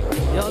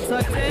 Y'all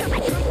tucked in?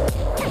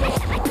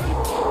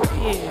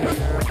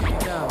 Yeah.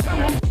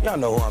 Y'all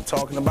know who I'm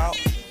talking about.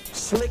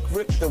 Slick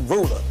Rick the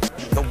Ruler.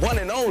 The one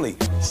and only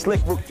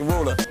Slick Rick the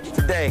Ruler.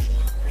 Today,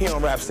 here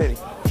on Rap City.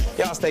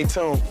 Y'all stay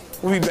tuned.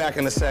 We'll be back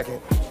in a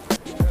second.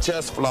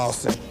 Just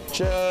flossing.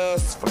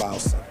 Just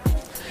flossing.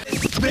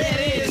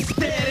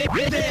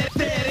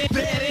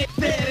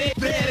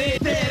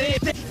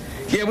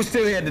 Yeah, we're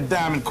still here at the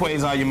Diamond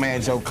Quasar, your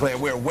man Joe Claire.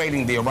 We're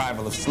awaiting the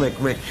arrival of Slick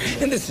Rick.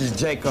 And this is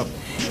Jacob.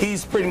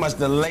 He's pretty much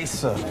the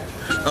lacer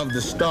of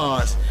the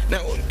stars. Now,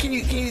 can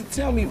you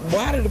tell me,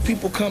 why do the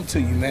people come to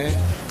you, man?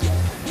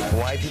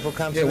 Why people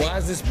come to me? Why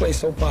is this place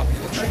so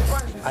popular?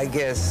 I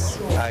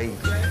guess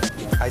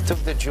I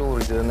took the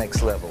jewelry to the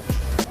next level,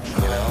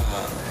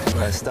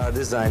 I started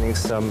designing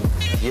some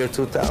year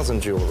 2000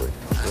 jewelry,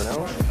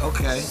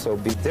 Okay. So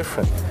be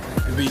different.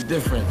 Be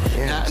different.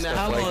 Yeah, now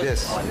how like long,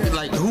 this.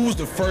 Like, who's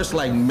the first,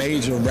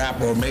 major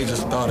rapper or major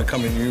star to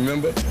come in? You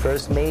remember?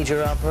 First major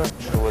rapper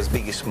was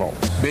Biggie Smalls.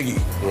 Biggie?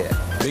 Yeah.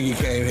 Biggie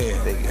came here.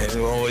 Biggie.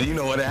 And, well, you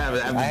know what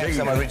happened after I have Biggie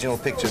some original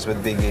pictures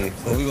with Biggie.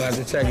 Well, we're going to have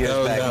to check years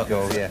those back out.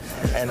 ago, yeah.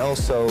 And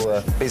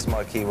also, Biz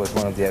Markie was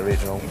one of the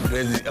original.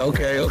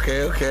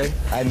 Okay.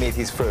 I made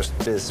his first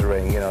Biz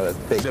ring, that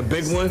big. The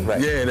big one? Right.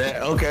 Yeah,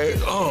 that, okay.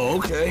 Oh,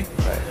 okay.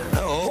 Right.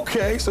 Oh,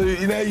 okay. So,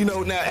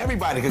 now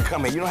everybody could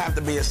come in. You don't have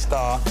to be a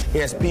star. He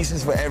has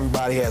pieces for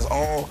everybody. He has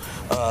all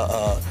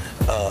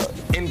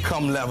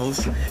income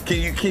levels.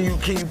 Can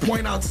you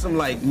point out some,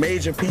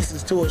 major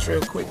pieces to us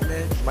real quick,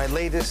 man? My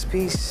latest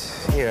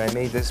piece, here, I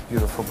made this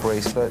beautiful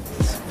bracelet.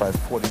 It's about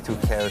 42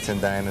 carats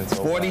in diamonds.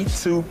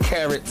 42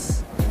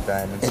 carats in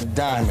diamonds. In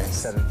diamonds.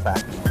 Set in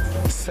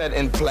platinum. Set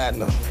in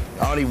platinum.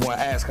 I don't even want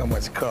to ask how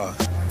much it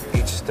costs.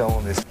 Each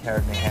stone is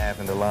carat and a half,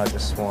 and the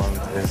largest ones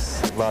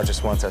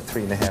are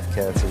 3.5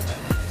 carats each.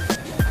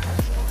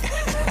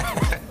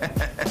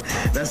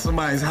 That's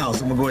somebody's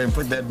house. I'm gonna go ahead and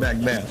put that back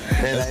down.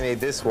 Then I made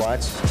this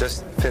watch.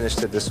 Just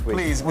finished it this week.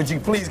 Please, would you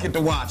please get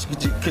the watch?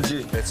 Could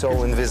you? It's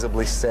all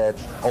invisibly set.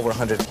 Over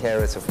 100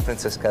 carats of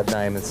Princess Cut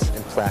diamonds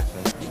in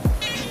platinum.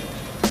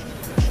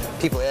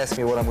 People ask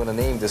me what I'm gonna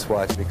name this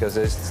watch because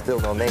there's still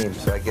no name.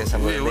 So I guess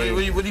I'm gonna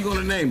name. What are you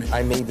gonna name it?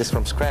 I made this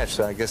from scratch,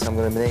 so I guess I'm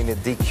gonna name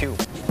it DQ.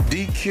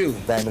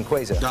 DQ. Diamond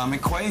Quasar.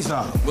 Diamond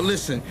Quasar. Well,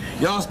 listen,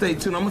 y'all stay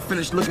tuned. I'm gonna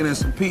finish looking at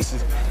some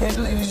pieces. Hey,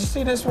 did you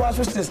see this watch?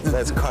 What's this?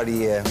 That's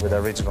Cartier with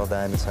original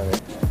diamonds on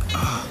it.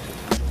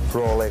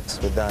 Rolex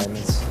with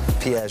diamonds.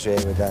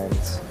 Piaget with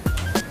diamonds.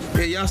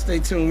 Yeah, y'all stay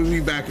tuned. We'll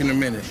be back in a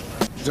minute.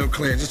 Joe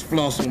Claire, just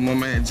floss with my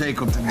man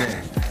Jacob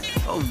today.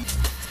 Oh.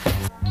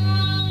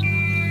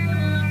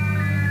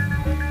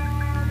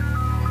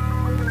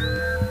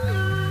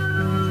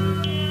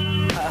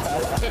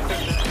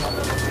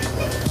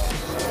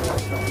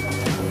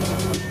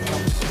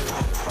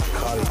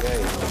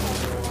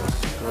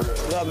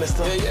 What up,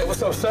 mister? Yeah,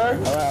 what's up, sir?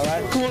 All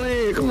right. Come on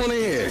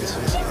in.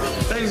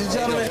 Ladies and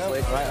gentlemen, All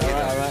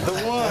right. the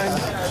one,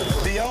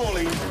 the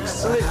only,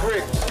 Slick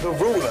Rick, the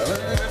ruler.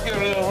 Let's give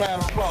him a little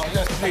round of applause.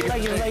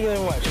 Thank you very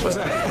much. What's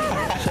that?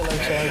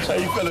 How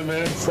you feeling,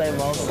 man? Same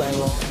old,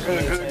 same old.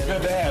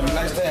 Good to have you.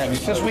 Nice to have you.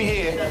 Since we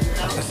here,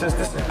 and since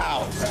this is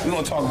out, we're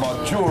gonna talk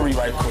about jewelry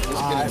right quick.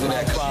 Let's get into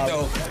that. 'Cause you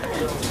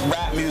know,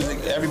 rap music,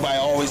 everybody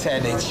always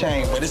had their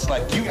chain, but it's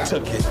like you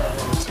took it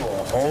to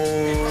a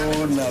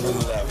whole nother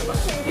level.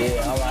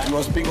 Yeah, all right. You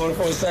wanna speak on it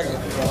for a second?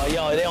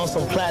 Yo, they on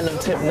some platinum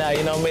tip now,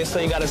 you know what I mean? So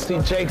you gotta see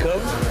Jacob.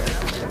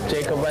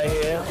 Jacob right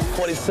here,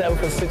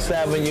 47th and 6th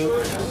Avenue.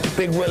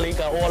 Big Willie,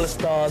 got all the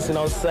stars, you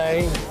know what I'm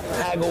saying?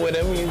 Haggle with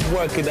him, you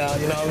work it out,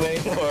 you know what I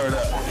mean? Word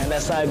up. And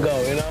that's how it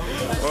go, you know?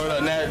 Word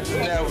up.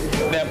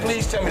 Now,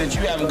 please tell me that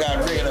you haven't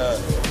got rid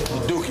of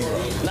the Dookie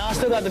Road. Now I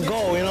still got the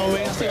goal, you know what I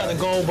mean? I still got the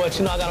goal, but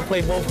you know I gotta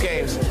play both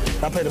games.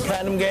 I play the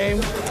platinum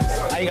game,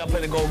 I gotta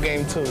play the gold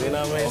game too, you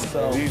know what I mean?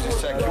 So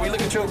Can we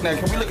look at your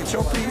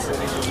piece?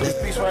 This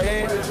piece right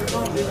here?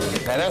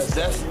 Now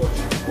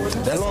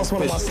that's lost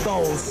one of my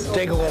stones.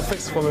 Jacob gonna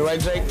fix it for me, right,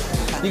 Jake?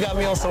 You got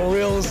me on some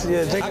reels.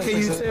 Yeah, Jake. How can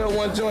you tell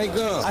one joint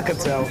gone? I can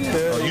tell. Oh,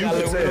 you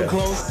can tell. Real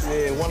close.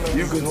 Yeah, one of them.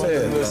 You can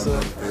tell.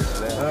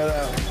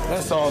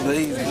 That's all the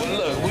easy. Well,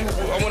 look,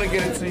 I want to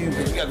get into you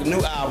because you got the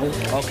new album.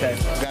 Okay.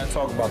 We got to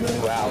talk about the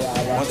new album.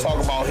 I want to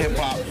talk about hip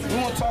hop. We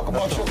want to talk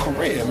about your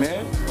career,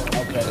 man.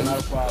 Okay, not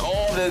a problem.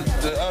 All the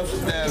ups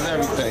and downs,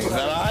 everything. Is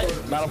that all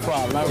right? Not a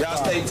problem. Y'all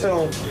stay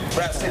tuned.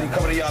 Rap City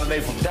coming to y'all today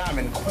from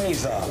Diamond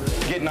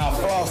Quasar. Getting our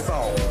floss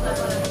on.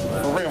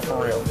 For real,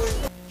 for real.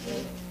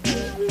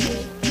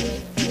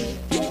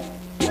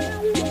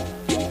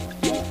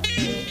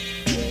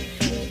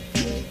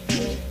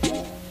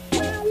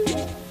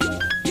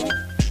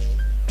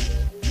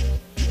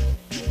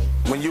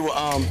 When you were,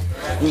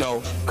 you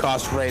know,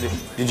 incarcerated,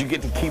 did you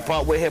get to keep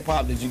up with hip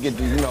hop? Did you get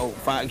to, you know,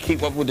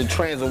 keep up with the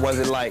trends, or was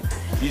it like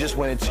you just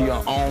went into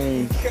your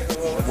own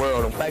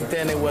world? Back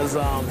then it was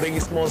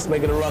Biggie Smalls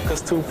making the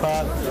ruckus,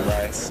 Tupac,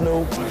 right.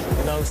 Snoop. You know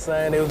what I'm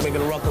saying? They was making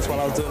the ruckus while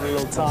I was doing the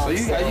little time. So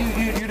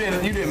you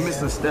didn't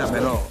miss a step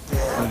at all.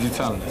 What you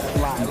telling me?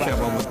 You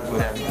kept up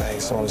with everything,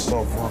 so on and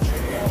so forth.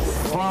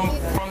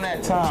 From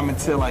that time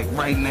until like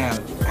right now,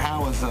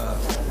 how is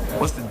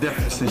what's the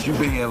difference since you've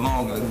been here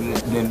longer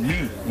than me?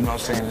 You know what I'm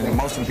saying? And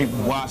most of the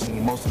people watching,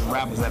 and most of the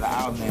rappers that are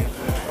out there,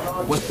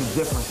 what's the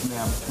difference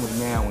now between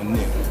now and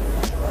then?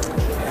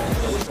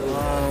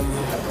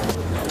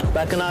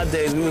 Back in our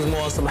days, we was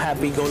more on some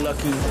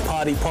happy-go-lucky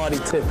party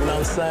tip, you know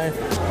what I'm saying?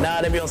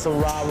 Now they be on some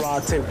rah-rah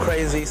tip,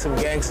 crazy, some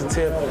gangster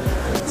tip,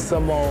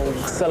 some old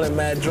selling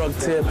mad drug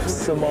tip,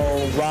 some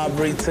old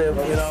robbery tip,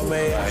 you know what I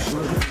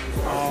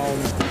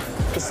mean?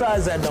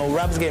 Besides that, though,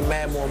 rappers get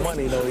mad more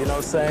money, though, you know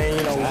what I'm saying?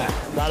 You know,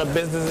 a lot of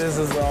businesses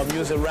is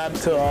using rap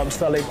to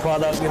sell their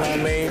product, you know what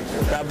I mean?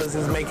 Rappers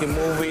is making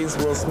movies.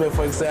 Will Smith,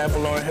 for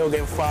example, Lauryn Hill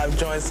getting 5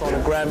 joints on the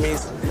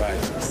Grammys.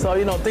 Right. So,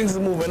 you know, things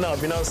are moving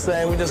up, you know what I'm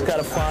saying? We just got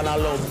to find our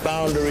little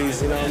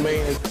boundaries, you know what I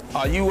mean?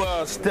 Are you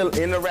still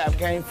in the rap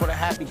game for the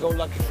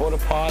happy-go-lucky, for the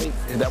party?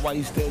 Is that why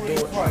you still do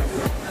it?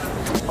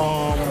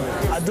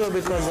 I do it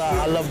because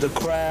I love the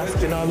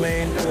craft, you know what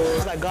I mean?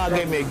 It's like God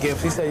gave me a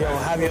gift. He said, yo,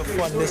 have your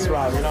fun this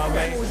route, you know what I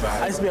mean?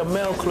 I used to be a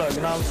mail clerk,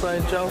 you know what I'm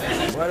saying, Joe?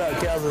 Right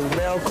up, I was a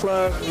mail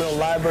clerk, little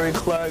library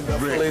clerk,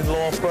 police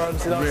law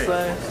firms, you know what I'm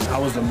saying? I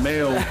was a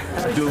mail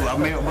dude. I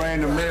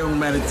ran the mail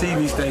room at a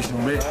TV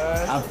station, Rick.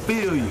 I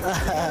feel you.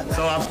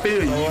 So I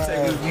feel you.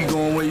 You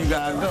going where you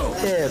gotta go.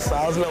 Yeah, so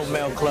I was a little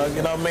mail clerk,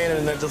 you know what I mean?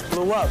 And it just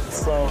blew up.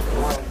 So,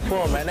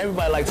 boom, man,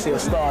 everybody likes to see a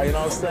star, you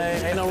know what I'm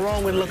saying? Ain't no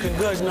wrong with looking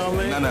good, you know what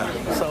I mean? No.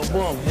 So,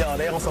 boom, yo,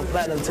 they on some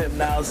platinum tip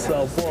now,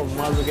 so, boom,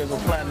 might as well get them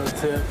a platinum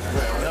tip. You know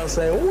what I'm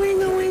saying?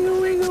 Winga, winga,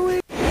 winga,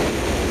 winga.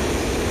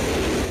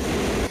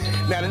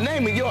 Now, the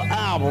name of your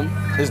album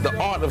is The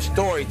Art of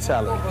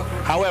Storytelling.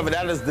 However,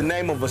 that is the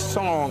name of a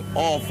song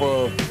off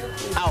of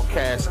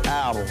Outkast's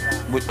album,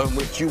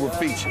 which you were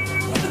featured.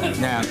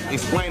 Now,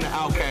 explain the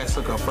Outkast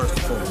hookup first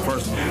of all.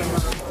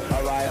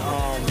 All right,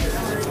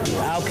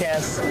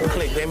 Outkast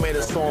Click, they made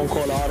a song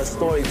called The Art of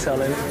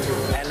Storytelling,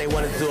 and they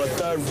wanted to do a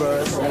third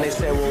verse, and they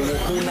said, well,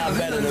 who not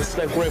better than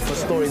Slick Rick for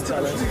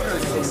storytelling?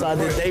 So I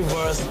did their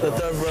verse, the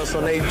third verse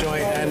on their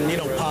joint, and you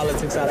know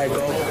politics, how that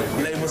go.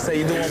 They would say,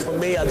 you do one for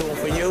me, I do one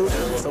for you.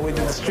 So we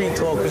did the Street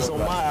Talkers on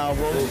my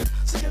album.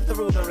 So give the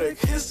ruler Rick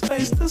his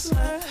space to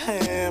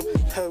slam,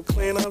 help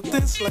clean up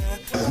this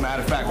land. As a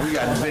matter of fact, we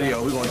got the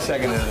video. We're going to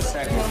check it in a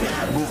second.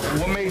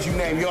 What made you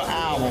name your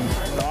album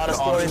The Art of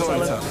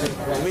Storytelling?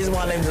 The reason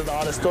why I named it The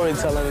Art of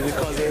Storytelling is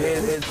because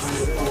it's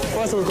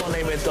first I was going to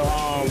name it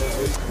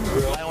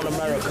I Own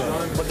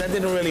America, but that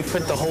didn't really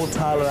fit the whole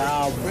title of the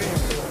album.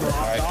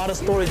 The Art of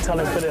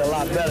Storytelling fit it a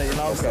lot better, you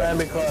know what I'm saying?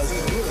 Because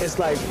it's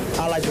like,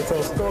 I like to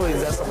tell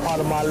stories. That's a part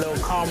of my little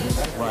package.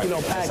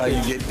 That's how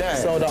you get that.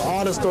 So The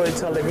Art of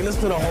Storytelling, if you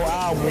listen to the whole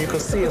album, you can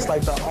see it's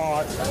like the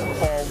art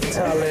of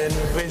telling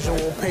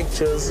visual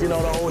pictures, you know,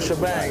 the whole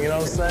shebang, you know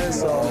what I'm saying?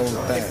 So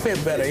it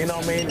fit better, you know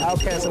what I mean?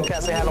 Outkast and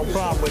cats, they had no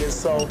problem with it,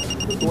 so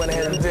we went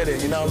ahead and did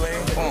it, you know what I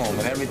mean? Boom,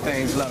 and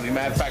everything's lovely.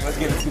 Matter of fact, let's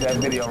get into that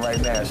video right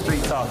now.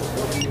 Street Talkers.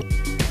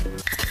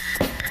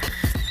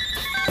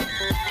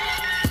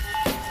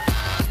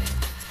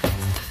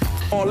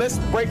 Oh, let's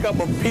break up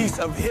a piece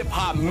of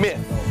hip-hop myth.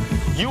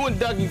 You and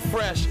Dougie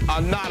Fresh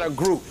are not a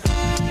group.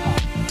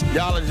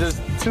 Y'all are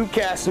just two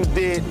cats who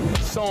did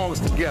songs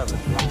together.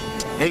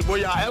 Hey, were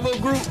y'all ever a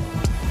group?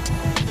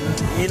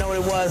 You know what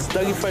it was?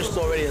 Dougie Fresh was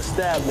already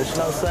established, you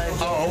know what I'm saying?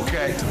 Oh,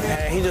 okay.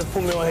 And he just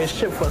put me on his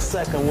ship for a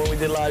second when we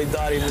did Lottie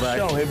Dottie in the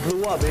show. It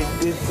blew up.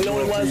 You know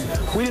what it was?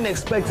 We didn't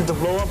expect it to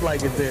blow up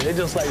like it did. It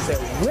just like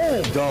said,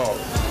 whoa, dog.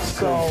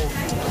 So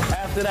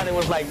after that, it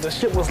was like, the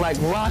shit was like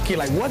rocky,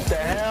 like what the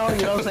hell?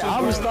 You know what I'm saying? I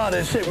was starting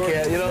a ship,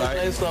 kid, you know what I'm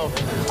saying? So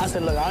I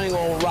said, look, I ain't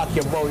gonna rock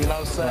your boat, you know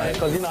what I'm saying?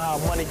 Because you know how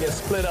money gets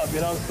split up, you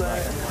know what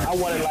I'm saying? I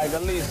wanted like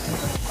at least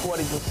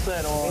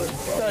 40% or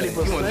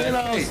 30%, you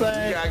know what I'm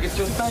saying?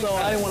 So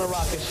I didn't want to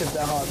rock his ship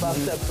that hard, so I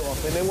stepped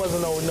off. And there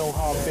wasn't no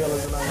hard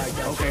feelings and nothing like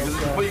that. Okay,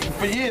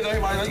 for years,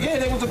 everybody was like, yeah,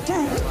 there was a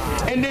group.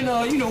 And then,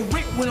 you know,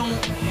 Rick went on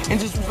and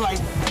just was like,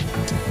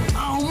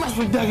 I don't mess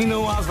with Dougie,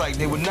 no. I was like,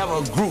 they were never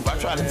a group. I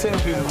tried to tell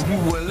people,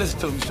 people wouldn't listen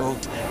to me. So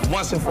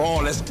once and for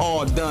all, that's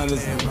all done,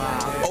 it's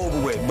over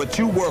with. But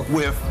you work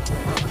with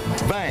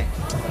Bang.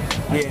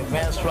 Yeah,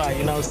 that's right,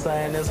 you know what I'm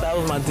saying? That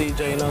was my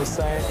DJ, you know what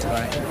I'm saying?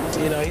 Right.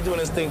 You know, he doing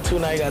his thing too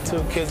now. He got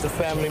 2 kids, the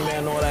family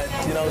man, all that,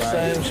 you know what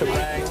I'm saying?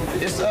 Shebang.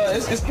 It's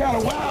kind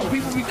of wild.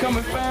 People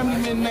becoming family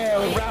men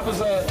now. And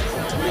rappers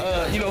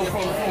you know,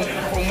 from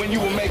when you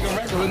were making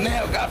records, but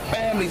now got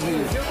families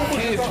and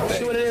kids.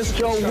 See what it is,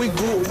 Joe? We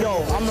grew,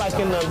 I'm like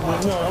in the,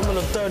 I'm in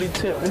the 30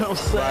 tip, you know what I'm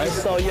saying? Right.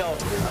 So, you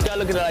gotta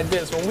look at it like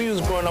this. When we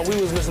was growing up,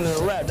 we was listening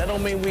to rap. That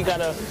don't mean we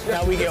gotta,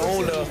 now we get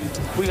older,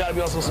 we gotta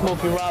be on some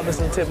Smokey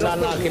Robinson tip, not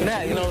knocking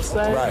that, you know what I'm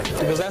saying? Right.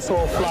 Because that's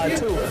all fly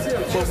too.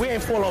 But we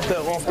ain't fall off the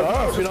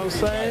earth, you know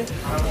what I'm saying?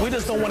 We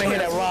just don't want to hear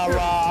that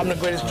rah-rah, I'm the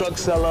greatest drug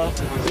seller,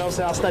 you know what I'm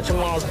saying? I'll snatch your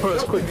mom's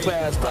purse quick,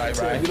 fast, right.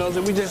 You know what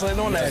I'm saying? We just ain't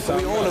on that. So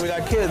we older, we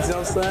got kids, you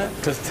know what I'm saying?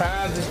 Because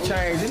times has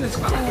changed, and it's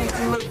cool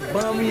to look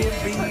bummy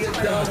and be a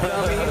dumb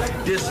dummy,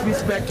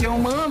 disrespect your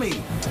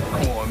mommy.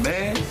 Come on,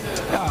 man.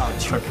 Y'all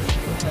tripping.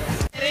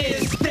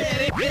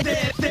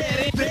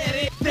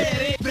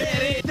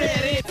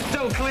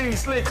 Joe Clean,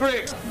 Slick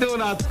Rick,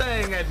 doing our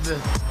thing at the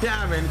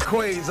Diamond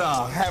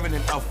Quasar, having a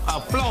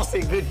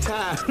flossy good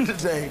time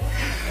today.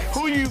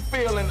 Who you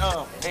feeling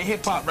in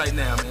hip-hop right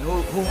now, man?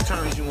 Who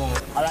turns you on?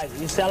 I like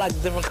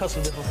different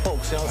customs, different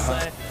folks, you know what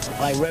I'm saying? I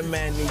like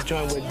Redman new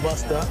joint with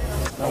Busta, you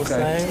know what I'm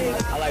saying?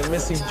 I like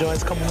Missy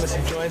joints, couple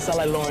Missy joints. I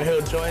like Lauryn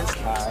Hill joints.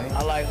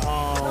 I like,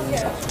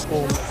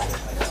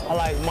 I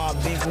like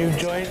Mobb Deep new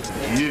joint.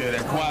 Yeah,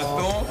 that Quiet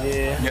Storm?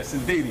 Yeah. Yes,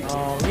 indeed.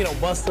 You know,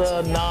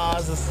 Busta,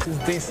 Nas is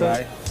decent.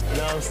 Right. You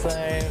know what I'm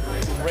saying?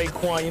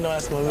 Raekwon, you know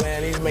that's my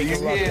man. He's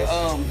making records.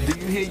 Do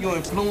you hear your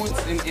influence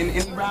in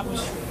any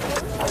rappers?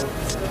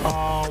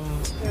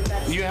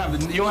 You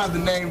don't have to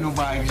name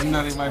nobody because you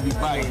know they might be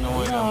biting or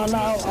whatever.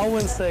 No, I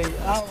wouldn't say.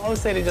 I would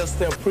say they just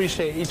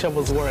appreciate each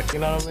other's work. You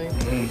know what I mean?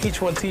 Mm-hmm.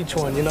 Each one teach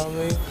one. You know what I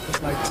mean?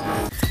 It's like.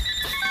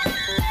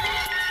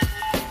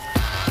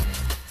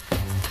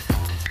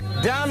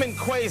 Diamond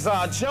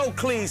Quasar, Joe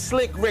Cleese,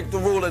 Slick Rick, the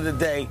rule of the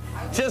day,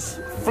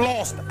 just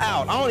flossed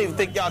out. I don't even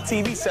think y'all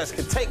TV sets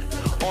could take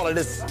all of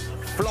this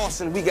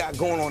flossing we got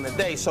going on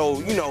today. So,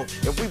 you know,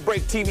 if we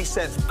break TV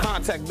sets,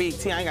 contact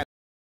BT. I ain't got